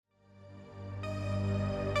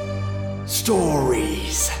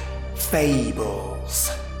Stories,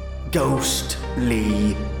 fables,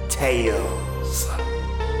 ghostly tales.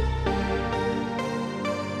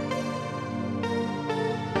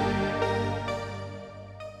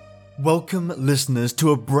 Welcome, listeners,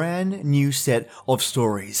 to a brand new set of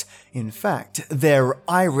stories. In fact, they're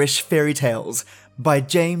Irish fairy tales by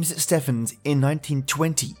James Stephens in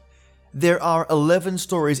 1920. There are 11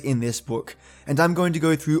 stories in this book, and I'm going to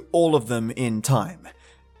go through all of them in time.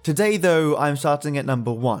 Today, though, I'm starting at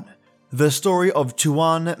number 1, the story of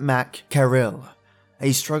Tuan mac Cairill,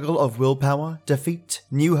 a struggle of willpower, defeat,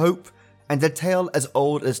 new hope, and a tale as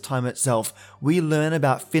old as time itself. We learn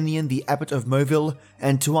about Finian, the abbot of Moville,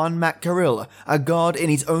 and Tuan mac Cairill, a god in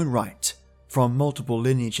his own right, from multiple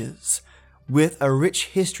lineages, with a rich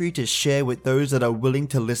history to share with those that are willing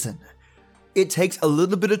to listen. It takes a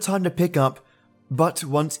little bit of time to pick up, but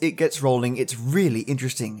once it gets rolling, it's really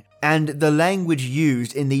interesting, and the language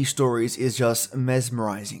used in these stories is just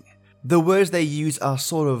mesmerizing. The words they use are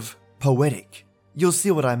sort of poetic. You'll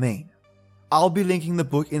see what I mean. I'll be linking the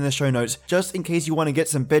book in the show notes just in case you want to get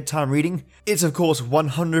some bedtime reading. It's of course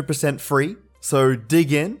 100% free, so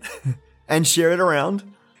dig in and share it around.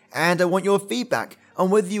 And I want your feedback on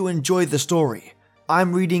whether you enjoy the story.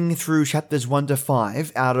 I'm reading through chapters 1 to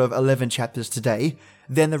 5 out of 11 chapters today,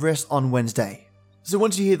 then the rest on Wednesday. So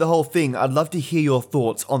once you hear the whole thing, I'd love to hear your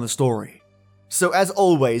thoughts on the story. So as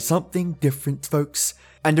always, something different, folks,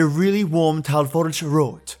 and a really warm Talforage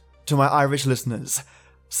Road to my Irish listeners.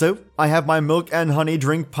 So I have my milk and honey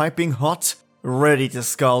drink piping hot, ready to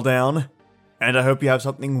scull down. And I hope you have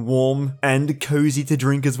something warm and cozy to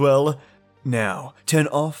drink as well. Now, turn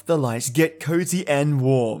off the lights, get cozy and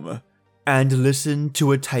warm, and listen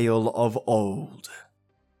to a tale of old.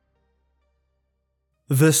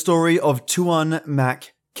 The story of Tuan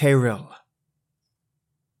mac Cairill.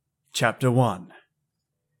 Chapter 1.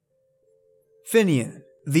 Finian,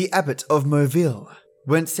 the abbot of Moville,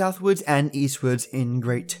 went southwards and eastwards in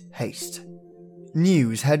great haste.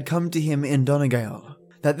 News had come to him in Donegal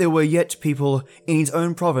that there were yet people in his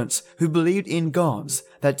own province who believed in gods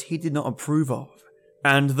that he did not approve of,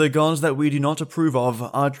 and the gods that we do not approve of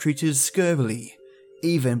are treated scurvily,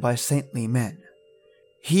 even by saintly men.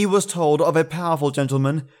 He was told of a powerful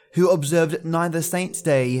gentleman who observed neither Saint's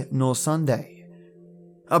Day nor Sunday.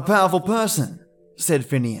 "A powerful person," said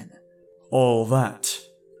Finian. "All that,"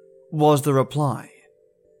 was the reply.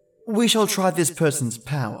 "We shall try this person's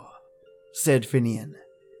power," said Finian.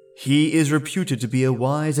 "He is reputed to be a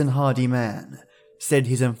wise and hardy man," said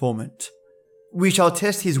his informant. "We shall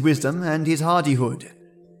test his wisdom and his hardihood."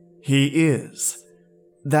 "He is,"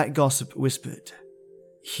 that gossip whispered.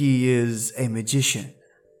 "He is a magician."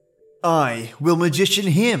 "I will magician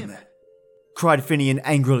him," cried Finian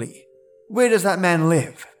angrily. "Where does that man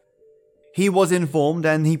live?" He was informed,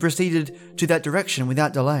 and he proceeded to that direction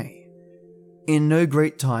without delay. In no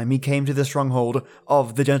great time he came to the stronghold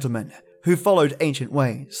of the gentleman who followed ancient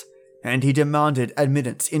ways, and he demanded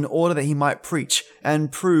admittance in order that he might preach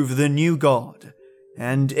and prove the new god,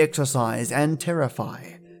 and exorcise and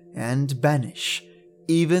terrify and banish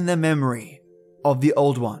even the memory of the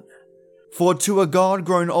old one. For to a god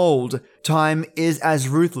grown old, time is as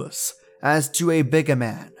ruthless as to a beggar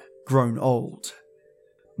man grown old.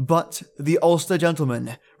 But the Ulster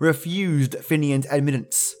gentleman refused Finian's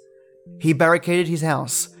admittance. He barricaded his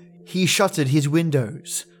house, he shuttered his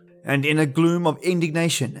windows, and in a gloom of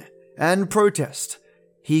indignation and protest,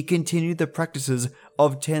 he continued the practices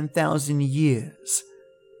of 10,000 years,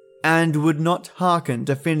 and would not hearken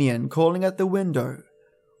to Finian calling at the window,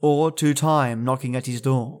 or to time knocking at his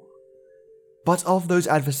door. But of those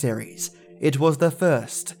adversaries, it was the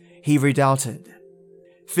first he redoubted.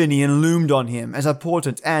 Finian loomed on him as a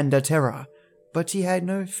portent and a terror, but he had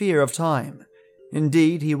no fear of time.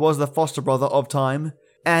 Indeed, he was the foster brother of time,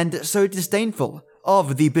 and so disdainful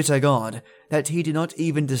of the bitter god that he did not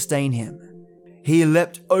even disdain him. He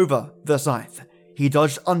leapt over the scythe, he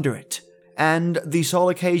dodged under it, and the sole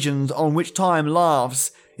occasions on which time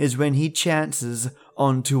laughs is when he chances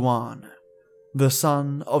on Tuan, the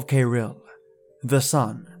son of Cairill, the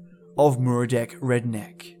son of Muradek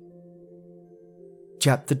Redneck.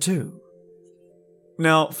 Chapter 2.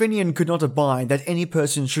 Now, Finian could not abide that any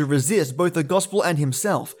person should resist both the gospel and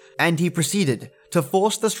himself, and he proceeded to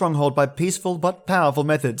force the stronghold by peaceful but powerful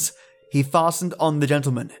methods. He fastened on the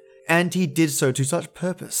gentleman, and he did so to such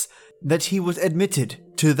purpose that he was admitted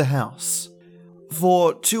to the house.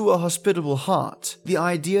 For to a hospitable heart, the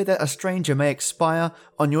idea that a stranger may expire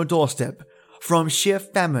on your doorstep from sheer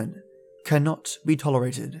famine cannot be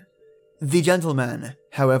tolerated. The gentleman,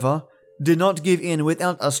 however, did not give in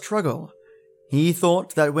without a struggle. He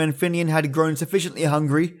thought that when Finian had grown sufficiently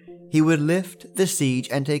hungry, he would lift the siege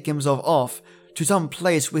and take himself off to some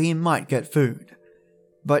place where he might get food.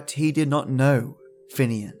 But he did not know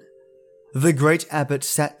Finian. The great abbot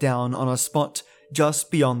sat down on a spot just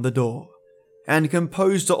beyond the door, and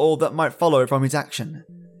composed to all that might follow from his action.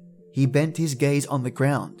 He bent his gaze on the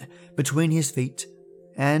ground between his feet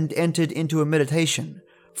and entered into a meditation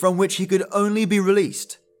from which he could only be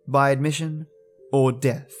released by admission or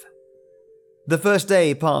death. The first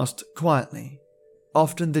day passed quietly.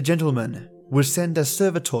 Often the gentleman would send a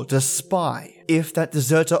servitor to spy if that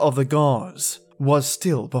deserter of the gods was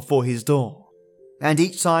still before his door, and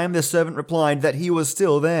each time the servant replied that he was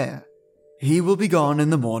still there. "He will be gone in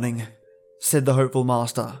the morning," said the hopeful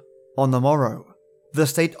master. On the morrow, the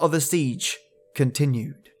state of the siege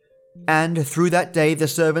continued, and through that day the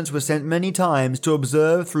servants were sent many times to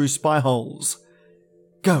observe through spy holes.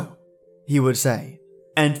 "Go," he would say,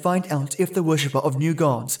 "and find out if the worshipper of new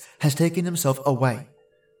gods has taken himself away."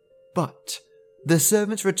 But the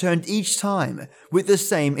servants returned each time with the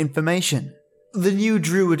same information. "The new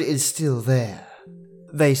druid is still there,"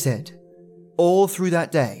 they said. All through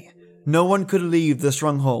that day, no one could leave the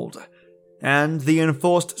stronghold, and the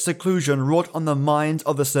enforced seclusion wrought on the minds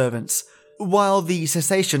of the servants, while the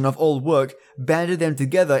cessation of all work banded them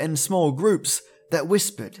together in small groups that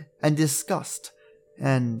whispered and discussed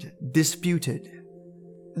and disputed.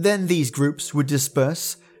 Then these groups would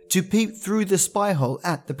disperse to peep through the spy hole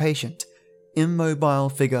at the patient, immobile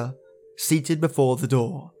figure seated before the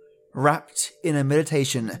door, wrapped in a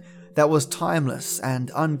meditation that was timeless and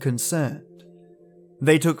unconcerned.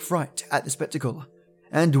 They took fright at the spectacle,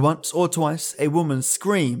 and once or twice a woman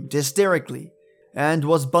screamed hysterically and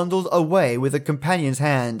was bundled away with a companion's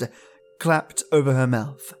hand clapped over her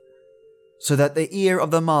mouth, so that the ear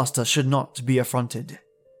of the master should not be affronted.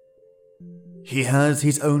 "He has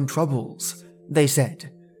his own troubles," they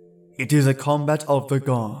said. "It is a combat of the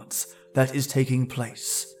gods that is taking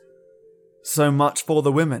place." So much for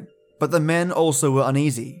the women, but the men also were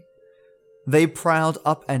uneasy. They prowled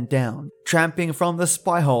up and down, tramping from the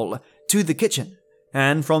spy hole to the kitchen,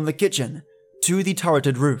 and from the kitchen to the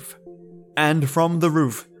turreted roof. And from the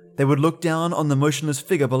roof they would look down on the motionless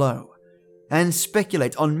figure below, and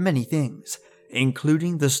speculate on many things,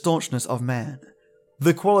 including the staunchness of man,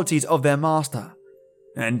 the qualities of their master,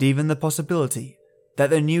 and even the possibility that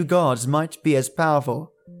the new gods might be as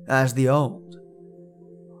powerful as the old.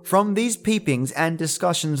 From these peepings and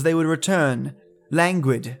discussions they would return,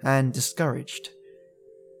 languid and discouraged.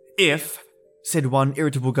 "If," said one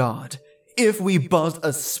irritable guard, "if we buzzed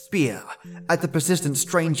a spear at the persistent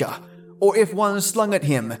stranger, or if one slung at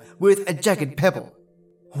him with a jagged pebble."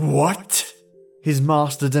 "What?" his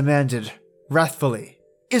master demanded, wrathfully.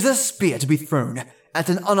 "Is a spear to be thrown at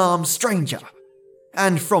an unarmed stranger?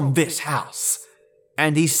 And from this house?"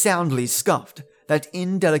 And he soundly scuffed that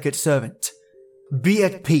indelicate servant. "Be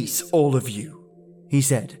at peace, all of you," he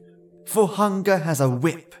said, "for hunger has a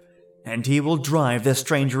whip, and he will drive the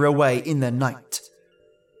stranger away in the night."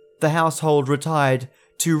 The household retired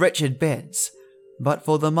to wretched beds, but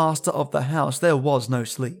for the master of the house there was no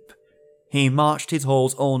sleep. He marched his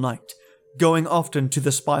halls all night, going often to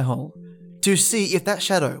the spy hole, to see if that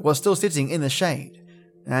shadow was still sitting in the shade,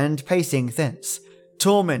 and pacing thence,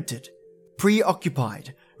 tormented,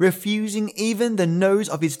 preoccupied, refusing even the nose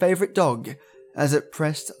of his favourite dog as it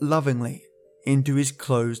pressed lovingly into his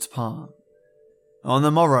closed palm. On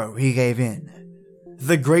the morrow he gave in.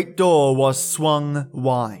 The great door was swung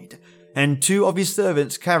wide, and two of his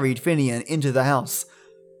servants carried Finian into the house,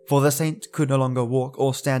 for the saint could no longer walk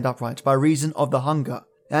or stand upright by reason of the hunger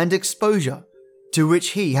and exposure to which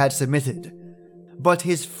he had submitted. But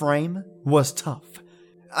his frame was tough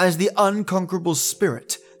as the unconquerable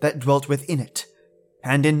spirit that dwelt within it,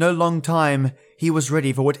 and in no long time he was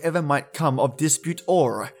ready for whatever might come of dispute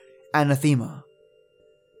or anathema.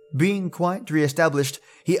 Being quite re-established,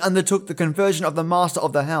 he undertook the conversion of the master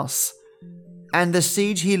of the house, and the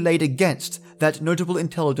siege he laid against that notable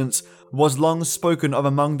intelligence was long spoken of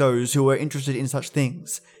among those who were interested in such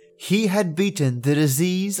things. He had beaten the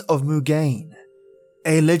disease of Mugain,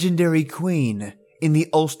 a legendary queen in the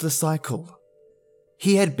Ulster cycle.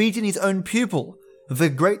 He had beaten his own pupil, the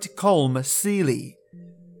great Colm Seeley.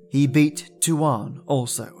 He beat Tuan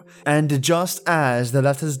also, and just as the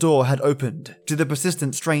latter's door had opened to the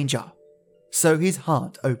persistent stranger, so his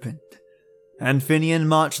heart opened, and Finian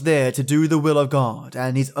marched there to do the will of God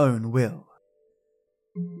and his own will.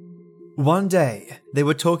 One day they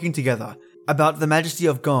were talking together about the majesty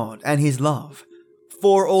of God and his love,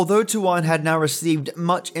 for although Tuan had now received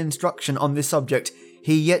much instruction on this subject,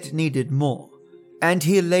 he yet needed more, and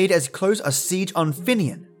he laid as close a siege on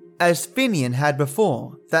Finian as Finian had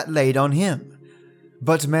before that laid on him.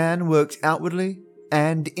 But man works outwardly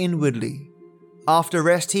and inwardly. After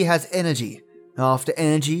rest he has energy. After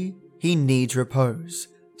energy he needs repose.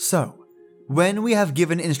 So, when we have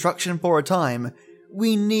given instruction for a time,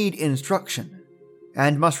 we need instruction,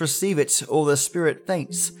 and must receive it or the spirit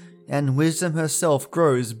faints, and wisdom herself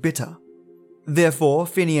grows bitter. Therefore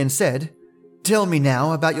Finian said, "Tell me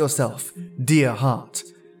now about yourself, dear heart."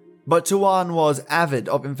 But Tuan was avid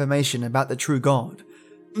of information about the true God.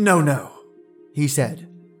 No, he said.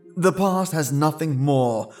 The past has nothing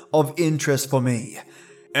more of interest for me,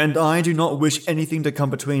 and I do not wish anything to come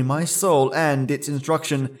between my soul and its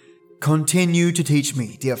instruction. Continue to teach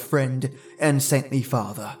me, dear friend and saintly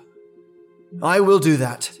father. I will do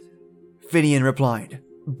that, Finian replied,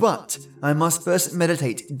 but I must first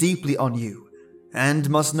meditate deeply on you, and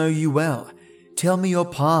must know you well. Tell me your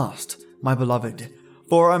past, my beloved,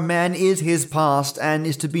 for a man is his past and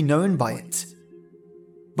is to be known by it.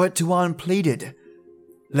 But Tuan pleaded,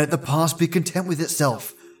 "Let the past be content with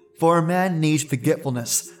itself, for a man needs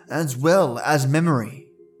forgetfulness as well as memory."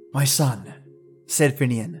 "My son," said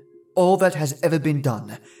Finian, "all that has ever been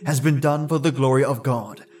done has been done for the glory of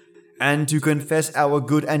God, and to confess our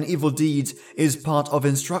good and evil deeds is part of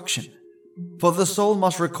instruction. For the soul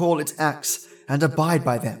must recall its acts and abide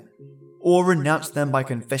by them, or renounce them by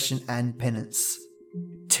confession and penance.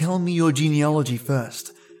 Tell me your genealogy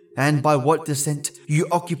first, and by what descent you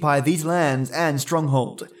occupy these lands and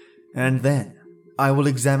stronghold, and then I will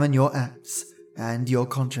examine your acts and your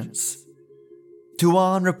conscience."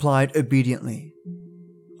 Tuan replied obediently,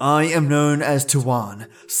 "I am known as Tuan,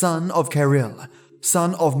 son of Cairill,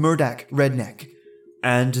 son of Murdak Redneck,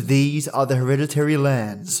 and these are the hereditary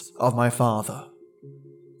lands of my father."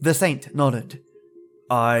 The saint nodded.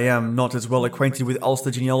 "I am not as well acquainted with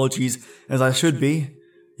Ulster genealogies as I should be,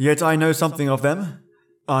 yet I know something of them.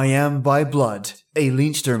 I am by blood a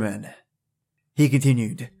Leinsterman." He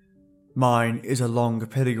continued, "Mine is a long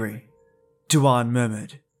pedigree," Tuan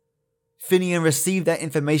murmured. Finian received that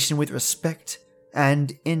information with respect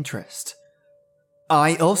and interest.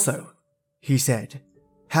 "I also," he said,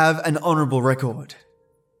 "have an honourable record."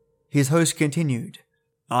 His host continued,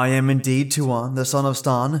 "I am indeed Tuan, the son of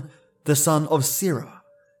Stan, the son of Sira,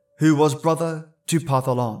 who was brother to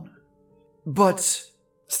Partholon." "But,"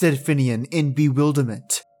 said Finian in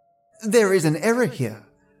bewilderment, "there is an error here,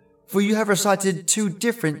 for you have recited two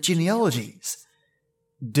different genealogies."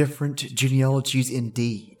 "Different genealogies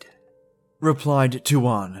indeed," replied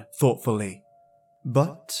Tuan thoughtfully,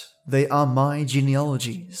 "but they are my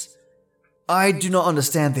genealogies." "I do not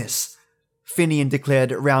understand this," Finian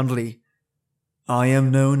declared roundly. "I am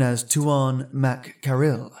known as Tuan Mac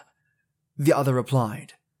Cairill," the other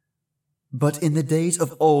replied. "But in the days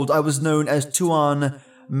of old I was known as Tuan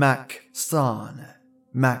Mac San,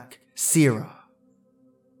 Mac Sira."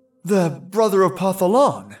 "The brother of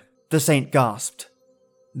Partholon," the saint gasped.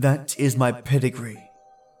 "That is my pedigree,"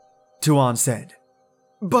 Tuan said.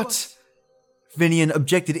 "But," Finian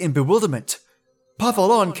objected in bewilderment,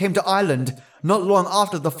 "Partholon came to Ireland not long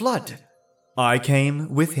after the flood." "I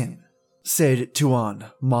came with him," said Tuan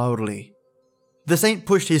mildly. The saint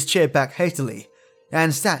pushed his chair back hastily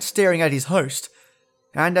and sat staring at his host,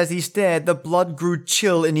 and as he stared the blood grew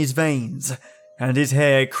chill in his veins, and his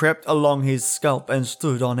hair crept along his scalp and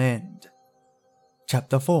stood on end.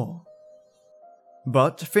 Chapter 4.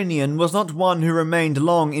 But Finian was not one who remained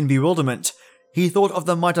long in bewilderment. He thought of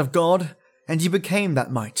the might of God, and he became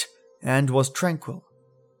that might, and was tranquil.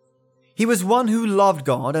 He was one who loved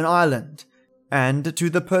God and Ireland, and to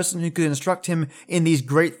the person who could instruct him in these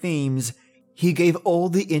great themes, he gave all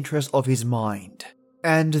the interest of his mind,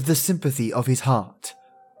 and the sympathy of his heart.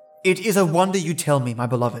 "It is a wonder you tell me, my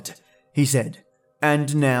beloved," he said,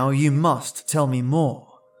 "and now you must tell me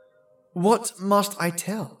more." "What must I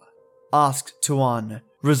tell?" asked Tuan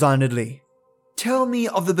resignedly. "Tell me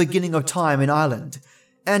of the beginning of time in Ireland,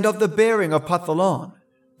 and of the bearing of Partholon,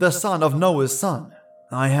 the son of Noah's son."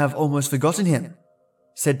 "I have almost forgotten him,"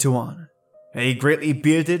 said Tuan. "A greatly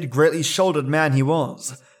bearded, greatly shouldered man he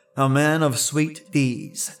was, a man of sweet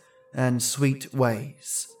deeds and sweet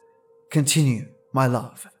ways." "Continue, my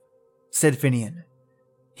love," said Finian.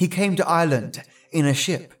 "He came to Ireland in a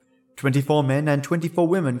ship. 24 men and 24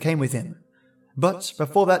 women came with him. But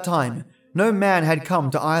before that time, no man had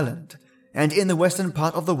come to Ireland, and in the western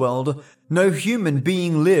part of the world, no human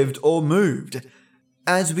being lived or moved.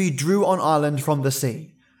 As we drew on Ireland from the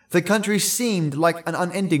sea, the country seemed like an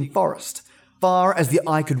unending forest, far as the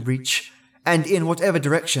eye could reach, and in whatever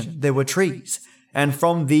direction there were trees, and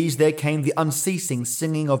from these there came the unceasing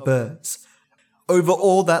singing of birds. Over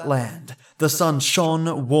all that land, the sun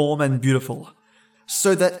shone warm and beautiful,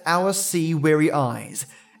 so that our sea-weary eyes,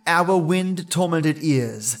 our wind-tormented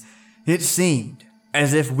ears. It seemed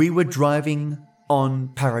as if we were driving on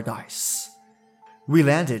paradise. We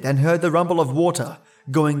landed and heard the rumble of water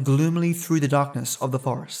going gloomily through the darkness of the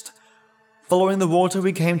forest. Following the water,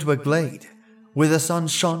 we came to a glade where the sun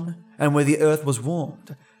shone and where the earth was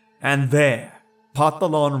warmed. And there,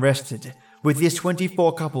 Partholon rested with his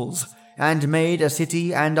 24 couples and made a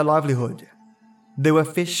city and a livelihood. There were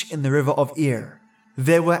fish in the river of Ear.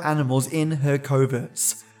 There were animals in her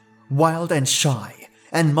coverts. Wild and shy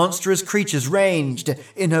and monstrous creatures ranged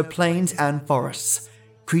in her plains and forests.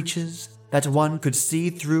 Creatures that one could see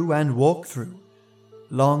through and walk through.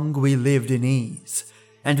 Long we lived in ease,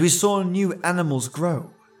 and we saw new animals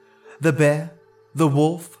grow. The bear, the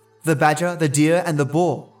wolf, the badger, the deer, and the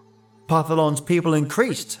boar. Partholon's people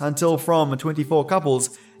increased until from 24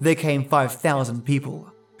 couples there came 5,000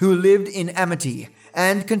 people, who lived in amity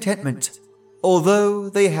and contentment, although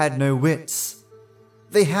they had no wits.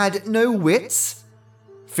 They had no wits?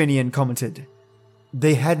 Finian commented.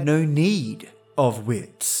 They had no need of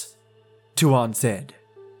wits, Tuan said.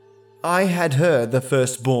 I had heard the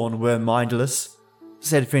firstborn were mindless,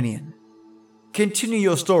 said Finian. Continue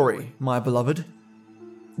your story, my beloved.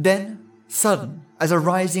 Then, sudden as a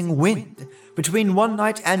rising wind, between one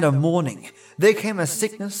night and a morning, there came a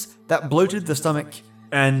sickness that bloated the stomach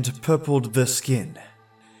and purpled the skin.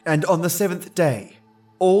 And on the 7th day,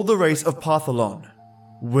 all the race of Partholon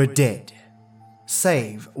were dead,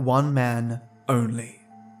 save one man only.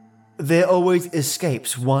 There always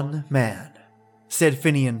escapes one man, said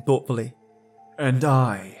Finian thoughtfully. And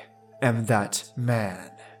I am that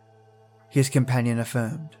man, his companion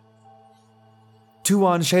affirmed.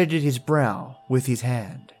 Tuan shaded his brow with his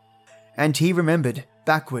hand, and he remembered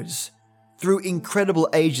backwards, through incredible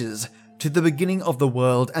ages, to the beginning of the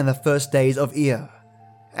world and the first days of Ear.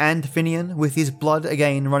 And Finian, with his blood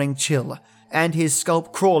again running chill, and his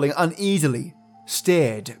scalp crawling uneasily,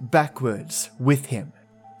 stared backwards with him.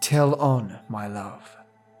 Tell on, my love.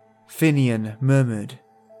 Finian murmured.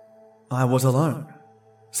 I was alone,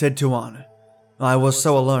 said Tuan. I was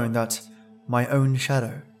so alone that my own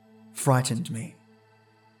shadow frightened me.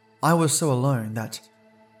 I was so alone that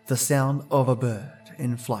the sound of a bird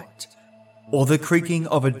in flight, or the creaking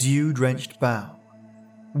of a dew-drenched bough,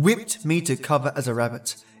 whipped me to cover as a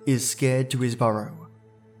rabbit is scared to his burrow.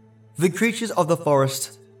 The creatures of the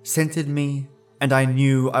forest scented me, and I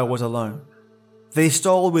knew I was alone. They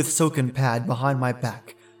stole with silken pad behind my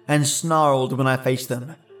back and snarled when I faced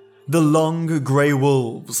them. The long grey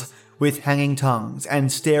wolves, with hanging tongues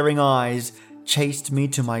and staring eyes, chased me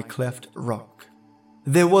to my cleft rock.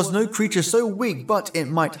 There was no creature so weak but it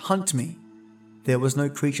might hunt me. There was no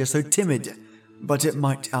creature so timid but it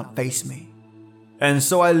might outface me. And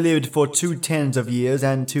so I lived for 2 tens of years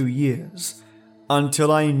and 2 years,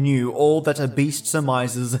 until I knew all that a beast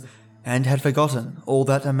surmises and had forgotten all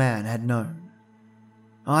that a man had known.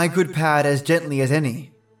 I could pad as gently as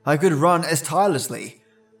any. I could run as tirelessly.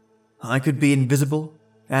 I could be invisible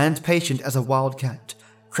and patient as a wildcat,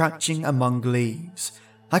 crouching among leaves.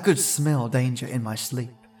 I could smell danger in my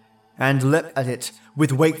sleep, and leap at it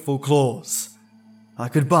with wakeful claws. I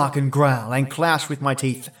could bark and growl and clash with my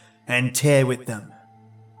teeth and tear with them.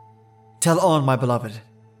 Tell on, my beloved,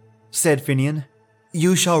 said Finian.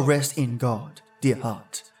 You shall rest in God, dear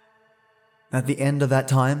heart. At the end of that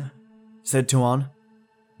time, said Tuan,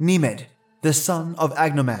 Nemed, the son of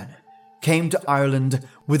Agnoman, came to Ireland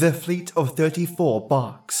with a fleet of 34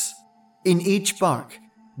 barks. In each bark,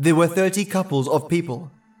 there were 30 couples of people.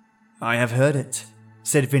 I have heard it,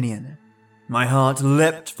 said Finian. My heart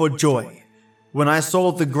leapt for joy when I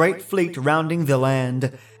saw the great fleet rounding the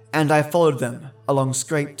land, and I followed them along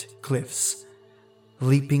scraped cliffs,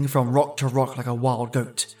 leaping from rock to rock like a wild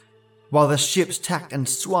goat, while the ships tacked and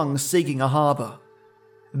swung seeking a harbour.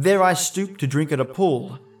 There I stooped to drink at a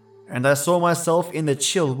pool, and I saw myself in the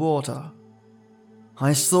chill water.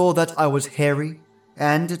 I saw that I was hairy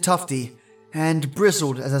and tufty and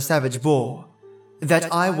bristled as a savage boar,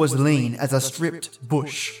 that I was lean as a stripped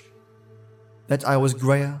bush, that I was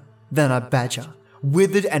greyer than a badger,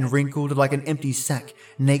 withered and wrinkled like an empty sack,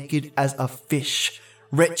 naked as a fish,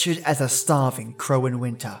 wretched as a starving crow in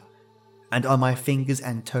winter, and on my fingers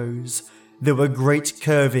and toes there were great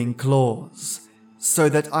curving claws, so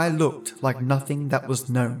that I looked like nothing that was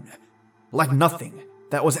known, like nothing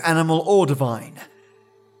that was animal or divine.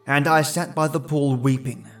 And I sat by the pool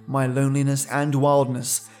weeping my loneliness and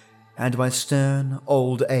wildness, and my stern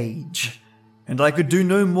old age, and I could do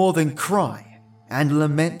no more than cry and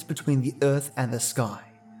lament between the earth and the sky,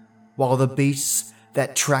 while the beasts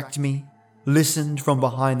that tracked me listened from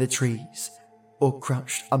behind the trees, or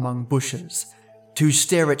crouched among bushes, to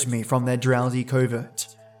stare at me from their drowsy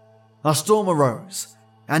covert. A storm arose,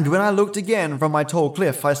 and when I looked again from my tall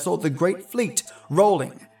cliff, I saw the great fleet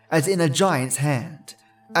rolling as in a giant's hand.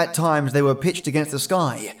 At times they were pitched against the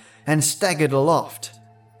sky and staggered aloft,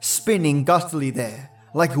 spinning gustily there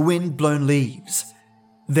like wind-blown leaves.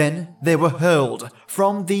 Then they were hurled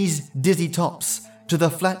from these dizzy tops to the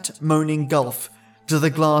flat, moaning gulf, to the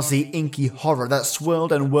glassy, inky horror that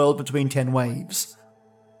swirled and whirled between 10 waves.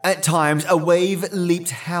 At times a wave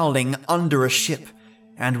leaped howling under a ship,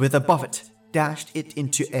 and with above it dashed it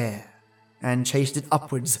into air, and chased it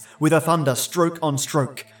upwards with a thunder stroke on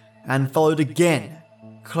stroke, and followed again,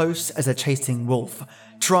 close as a chasing wolf,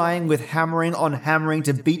 trying with hammering on hammering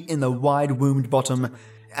to beat in the wide-wombed bottom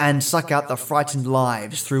and suck out the frightened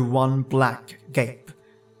lives through one black gape.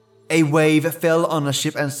 A wave fell on a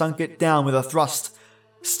ship and sunk it down with a thrust,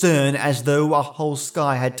 stern as though a whole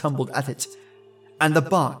sky had tumbled at it, and the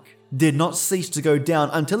bark did not cease to go down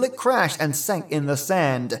until it crashed and sank in the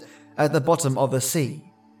sand at the bottom of the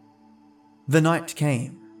sea. The night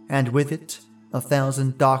came, and with it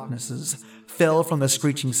 1,000 darknesses fell from the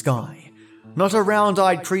screeching sky. Not a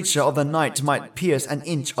round-eyed creature of the night might pierce an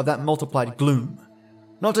inch of that multiplied gloom.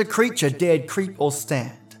 Not a creature dared creep or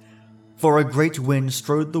stand, for a great wind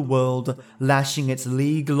strode the world, lashing its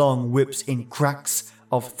league-long whips in cracks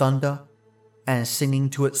of thunder and singing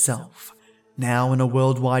to itself, now in a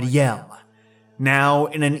worldwide yell, now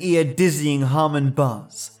in an ear-dizzying hum and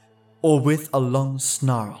buzz, or with a long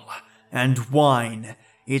snarl and whine.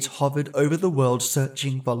 It hovered over the world,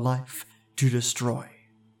 searching for life to destroy.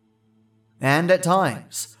 And at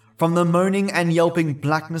times, from the moaning and yelping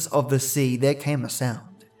blackness of the sea, there came a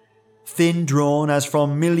sound, thin-drawn as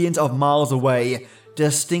from millions of miles away,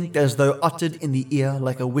 distinct as though uttered in the ear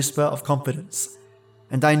like a whisper of confidence.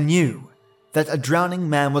 And I knew that a drowning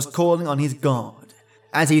man was calling on his God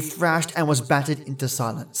as he thrashed and was battered into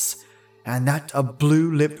silence, and that a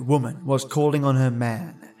blue-lipped woman was calling on her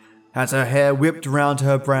man as her hair whipped round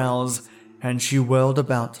her brows and she whirled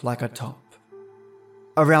about like a top.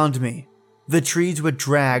 Around me, the trees were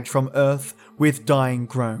dragged from earth with dying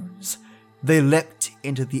groans. They leapt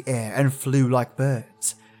into the air and flew like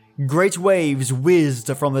birds. Great waves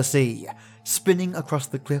whizzed from the sea, spinning across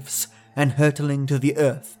the cliffs and hurtling to the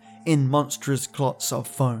earth in monstrous clots of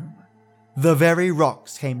foam. The very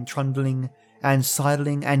rocks came trundling and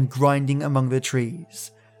sidling and grinding among the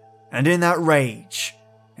trees. And in that rage,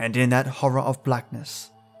 and in that horror of blackness,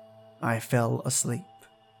 I fell asleep.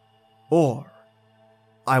 Or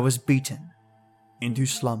I was beaten into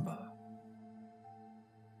slumber.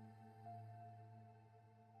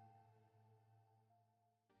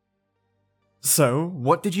 So,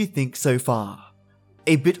 what did you think so far?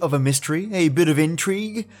 A bit of a mystery? A bit of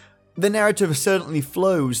intrigue? The narrative certainly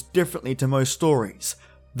flows differently to most stories.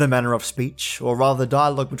 The manner of speech, or rather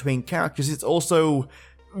dialogue between characters, is also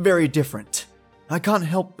very different. I can't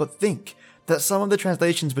help but think that some of the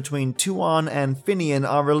translations between Tuan and Finian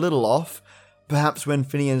are a little off. Perhaps when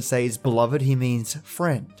Finian says beloved, he means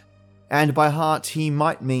friend, and by heart he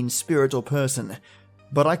might mean spirit or person,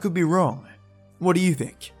 but I could be wrong. What do you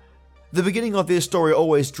think? The beginning of this story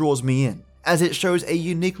always draws me in, as it shows a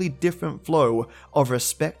uniquely different flow of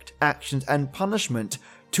respect, actions, and punishment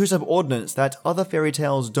to subordinates that other fairy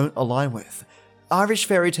tales don't align with. Irish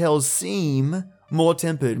fairy tales seem more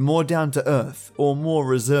tempered, more down to earth, or more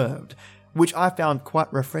reserved, which I found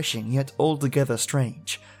quite refreshing yet altogether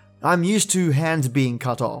strange. I'm used to hands being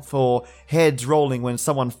cut off, or heads rolling when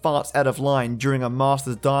someone farts out of line during a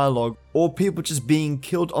master's dialogue, or people just being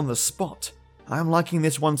killed on the spot. I'm liking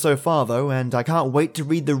this one so far though, and I can't wait to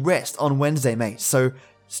read the rest on Wednesday, mate, so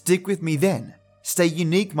stick with me then. Stay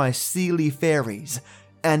unique, my seelie fairies,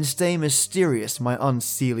 and stay mysterious, my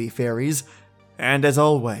unseelie fairies, and as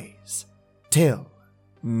always, till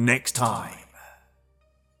next time.